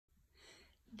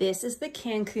This is the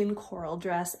Cancun coral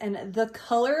dress, and the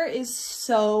color is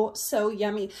so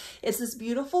yummy. It's this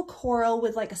beautiful coral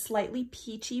with like a slightly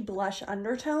peachy blush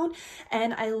undertone,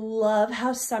 and I love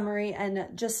how summery and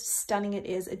just stunning it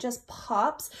is. It just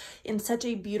pops in such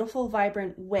a beautiful,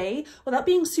 vibrant way without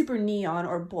being super neon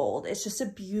or bold. It's just a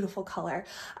beautiful color.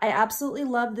 I absolutely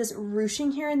love this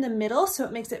ruching here in the middle, so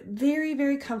it makes it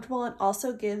very comfortable and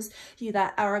also gives you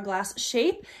that hourglass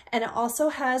shape. And it also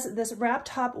has this wrap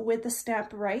top with the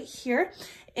snap right here,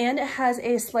 and it has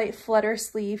a slight flutter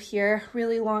sleeve here,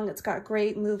 really long. It's got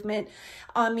great movement.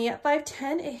 On me at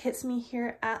 5'10", it hits me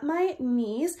here at my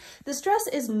knees. This dress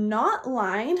is not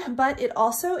lined, but it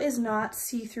also is not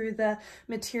see-through. The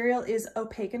material is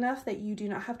opaque enough that you do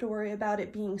not have to worry about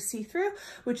it being see-through,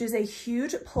 which is a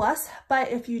huge plus.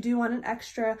 But if you do want an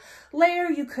extra layer,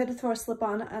 you could throw a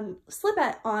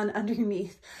slip-et on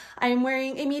underneath. I am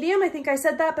wearing a medium. I think I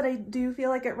said that, but I do feel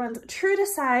like it runs true to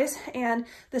size, and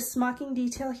the smocking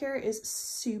detail here is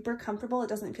super comfortable. It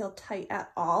doesn't feel tight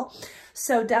at all.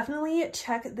 So definitely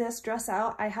check this dress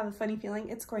out. I have a funny feeling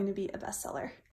it's going to be a bestseller.